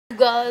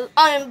guys?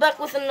 I am back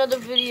with another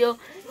video,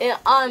 and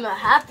I'm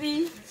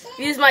happy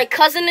because my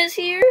cousin is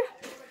here.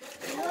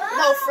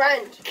 No,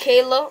 friend.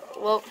 Kayla.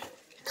 Well,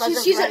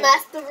 She's a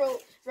master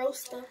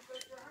roaster.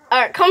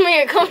 Alright, come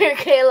here,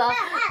 Kayla.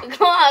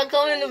 Come on,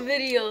 come in the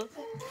video.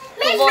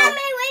 Come on.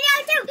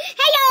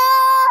 Hello.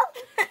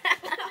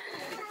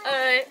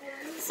 Alright,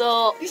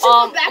 so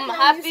I'm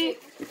happy.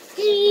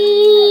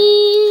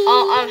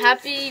 I'm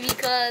happy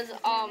because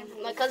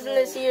my cousin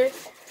is here,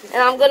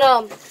 and I'm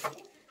gonna.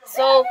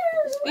 So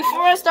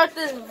before I start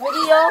this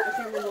video,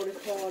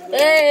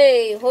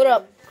 hey, hold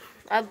up,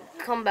 I'll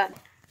come back.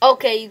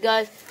 Okay, you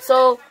guys.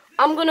 So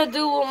I'm gonna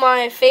do what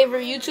my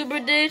favorite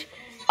YouTuber did.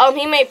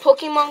 He made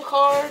Pokemon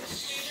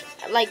cards,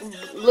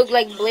 look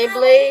like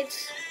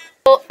Blades.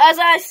 So as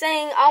I was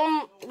saying,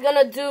 I'm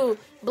gonna do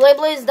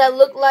Blades that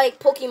look like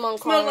Pokemon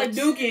cards. Smells like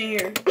Duke in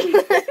here.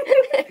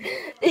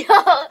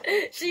 Yo,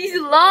 she's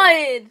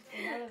lying.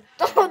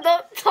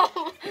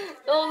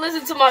 Don't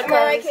listen to my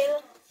cards.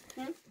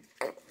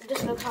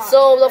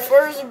 So the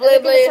first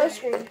Blade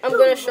I'm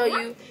gonna show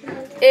you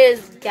is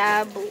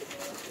Gabu.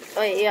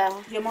 Oh yeah.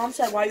 Your mom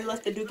said, "Why you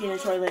left the Duke in the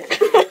toilet?"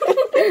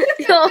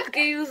 Yo,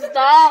 can you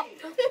stop?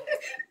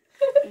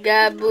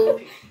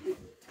 Gabriella.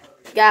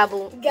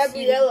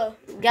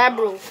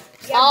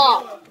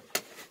 Stop.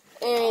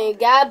 And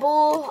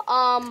Gabu.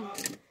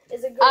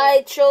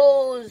 I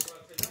chose.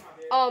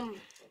 What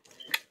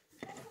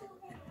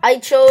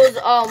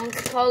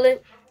to call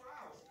it?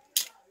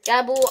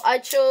 Gabu. I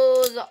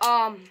chose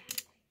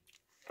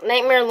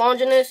Nightmare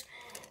Longinus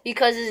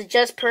because it's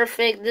just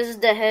perfect. This is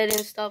the head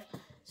and stuff.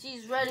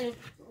 She's red and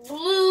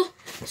blue.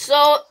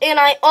 So, and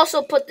I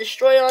also put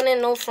Destroy on it,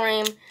 no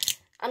frame.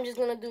 I'm just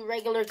gonna do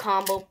regular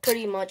combo,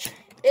 pretty much.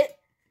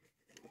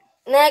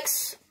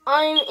 Next,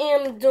 I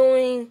am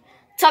doing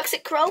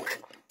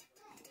Toxicroak.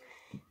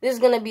 This is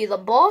gonna be the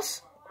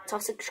boss,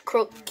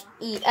 Toxicroak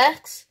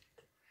EX,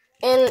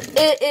 and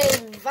it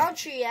is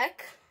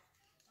Valtryek.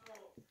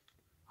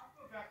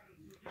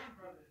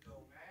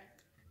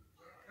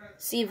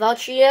 See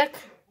Valtryek,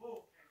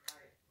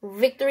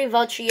 Victory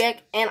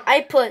Valtryek, and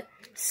I put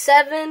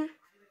 7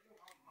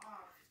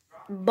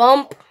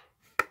 Bump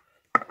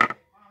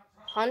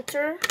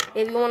Hunter.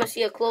 If you want to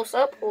see a close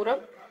up, hold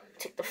up,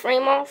 take the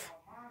frame off.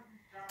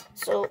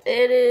 So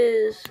it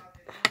is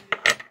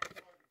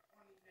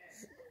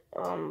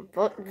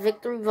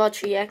Victory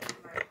Valtryek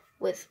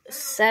with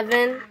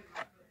 7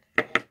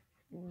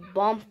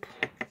 Bump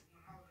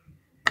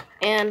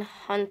and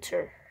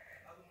Hunter.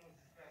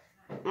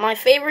 My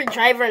favorite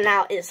driver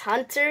now is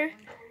Hunter,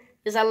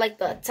 because I like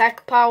the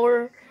attack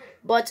power,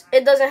 but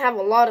it doesn't have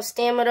a lot of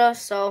stamina,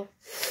 so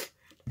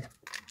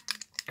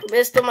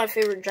it's still my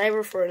favorite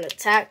driver for an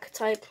attack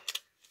type.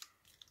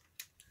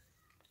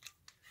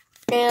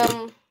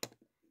 And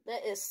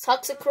that is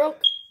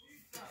Toxicroak.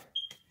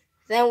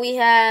 Then we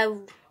have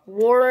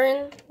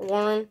Warren.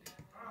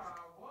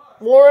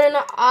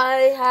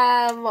 I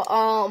have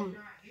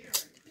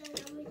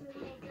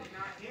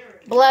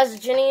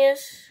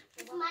Blastgenius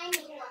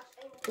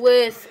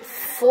with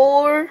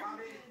 4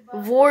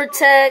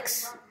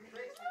 Vortex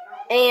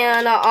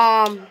and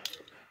I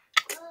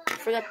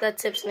forgot that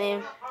tip's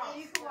name.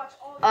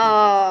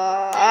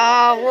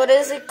 What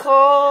is it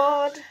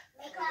called?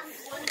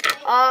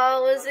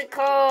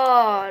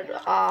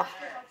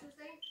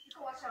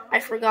 I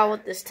forgot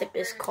what this tip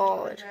is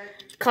called.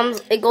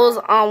 It goes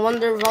on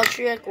Wonder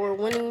Valtryek or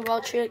Winning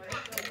Valtryek.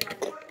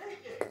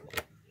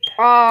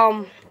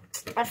 I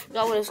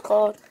forgot what it's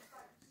called.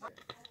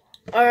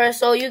 Alright,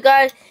 so you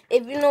guys,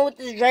 if you know what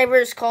this driver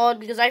is called,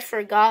 because I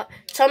forgot,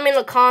 tell me in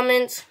the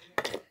comments.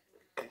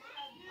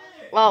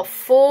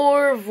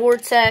 4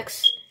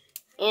 Vortex,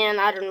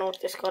 and I don't know what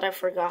this is called, I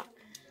forgot.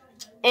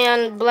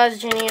 And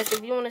Blastgenius,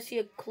 if you want to see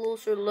a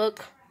closer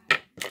look,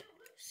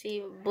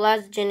 see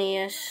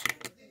Blastgenius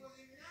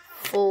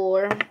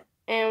 4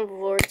 and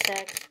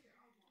Vortex,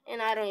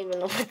 and I don't even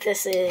know what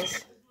this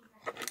is.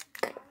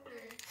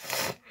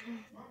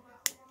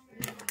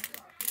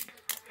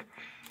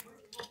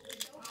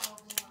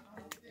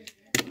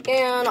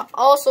 And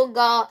also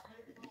got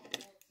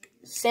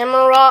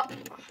Samurott.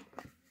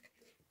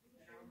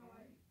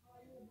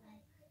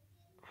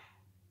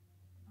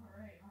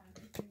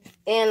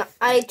 And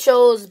I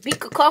chose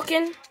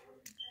Bikakoken.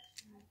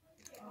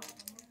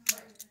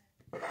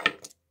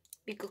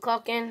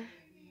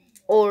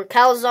 Or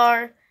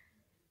Calzar.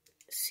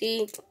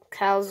 See,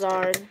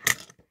 Calzar.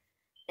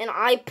 And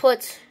I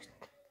put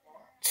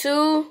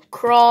 2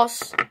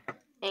 Cross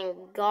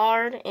and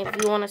Guard,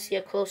 if you want to see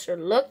a closer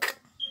look.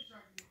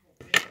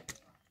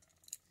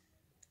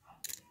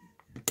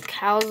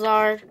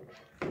 Calzar,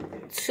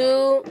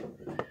 2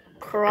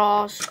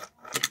 Cross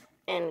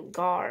and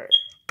Guard.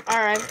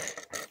 Alright.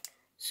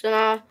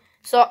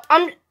 So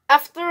I'm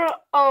after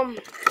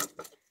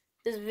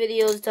this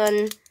video is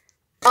done.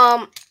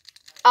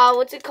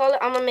 What's it called?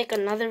 I'm gonna make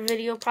another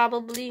video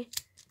probably,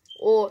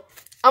 or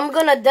I'm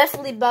gonna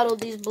definitely battle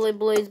these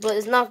Blades, but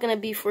it's not gonna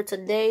be for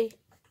today.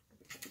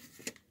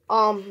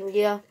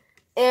 Yeah.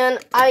 And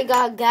I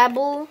got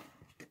Gabu.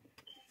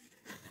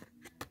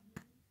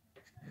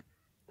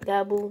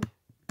 Gabu.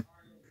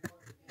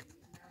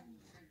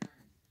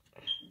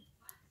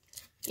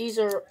 These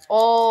are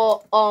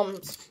all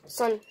not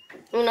sun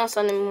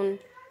and moon,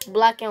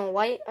 black and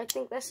white. I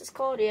think that's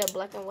called. Yeah,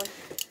 black and white.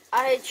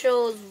 I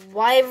chose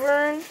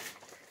Wyvern,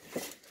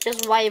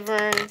 just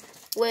Wyvern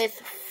with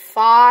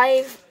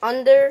 5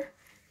 under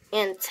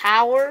and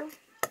tower.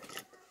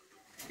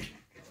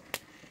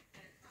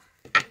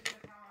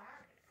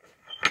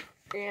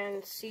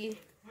 And see,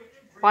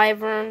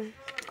 Wyvern,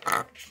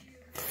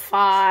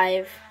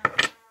 5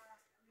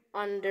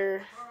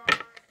 under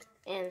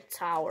and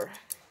tower.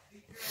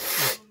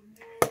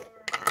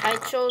 I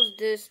chose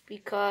this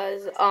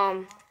because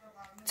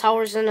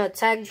tower's an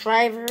attack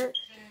driver.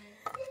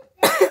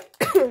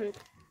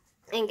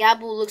 And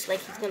Gabu looks like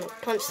he's gonna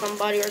punch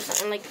somebody or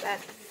something like that.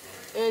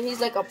 And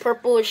he's like a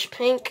purplish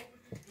pink.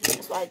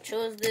 That's why I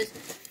chose this.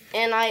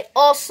 And I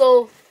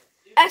also,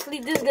 actually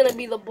this is gonna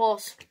be the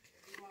boss.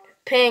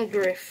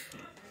 Pangriff.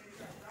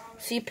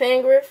 See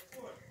Pangriff?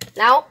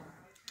 Now,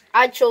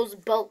 I chose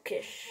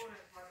Belkish.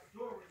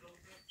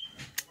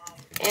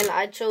 And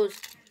I chose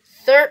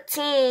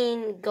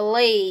 13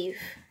 Glaive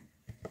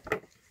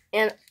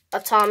and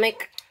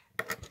Atomic.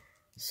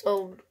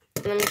 So,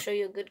 let me show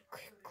you a good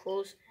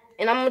close.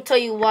 And I'm going to tell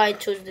you why I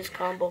chose this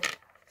combo.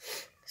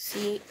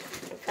 See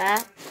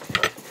that?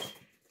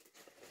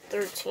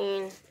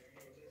 13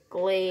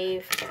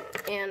 Glaive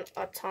and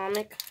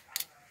Atomic.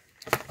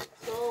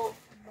 So,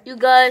 you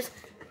guys,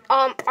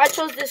 I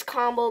chose this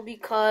combo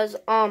because,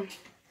 when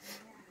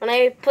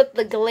I put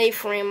the Glaive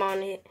frame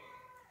on it,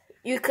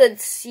 you could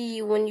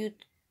see when you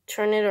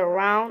turn it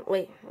around,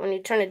 when you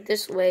turn it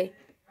this way,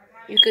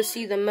 you could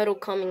see the metal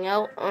coming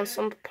out on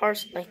some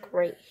parts, like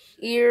right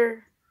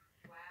here,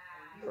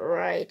 and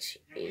right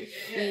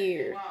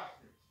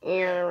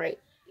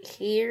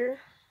here.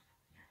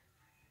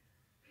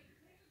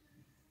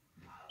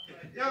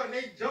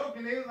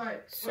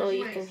 So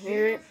you can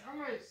hear it.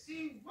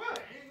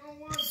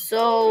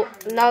 So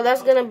now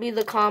that's gonna be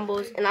the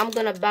combos, and I'm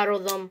gonna battle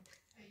them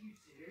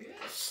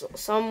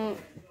some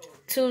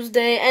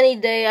Tuesday, any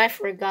day, I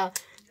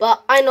forgot.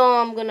 But I know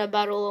I'm gonna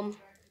battle them.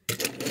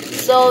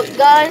 So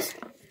guys,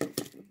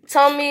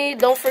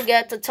 don't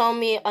forget to tell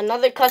me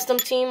another custom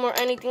team or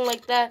anything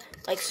like that,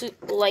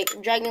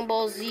 like Dragon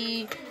Ball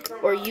Z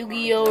or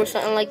Yu-Gi-Oh or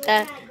something like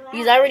that.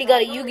 Because I already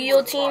got a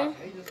Yu-Gi-Oh team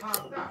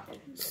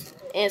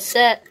and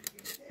set,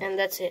 and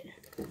that's it.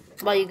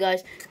 Bye, you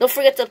guys. Don't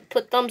forget to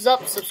put thumbs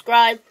up,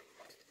 subscribe.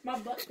 My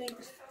butt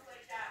stinks.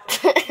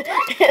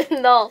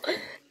 No,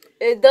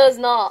 it does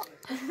not.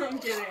 I'm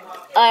kidding.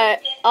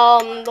 Alright,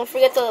 don't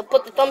forget to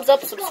put the thumbs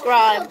up,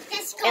 subscribe,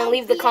 and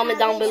leave the comment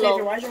down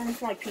below. Why does your room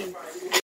smell like pee?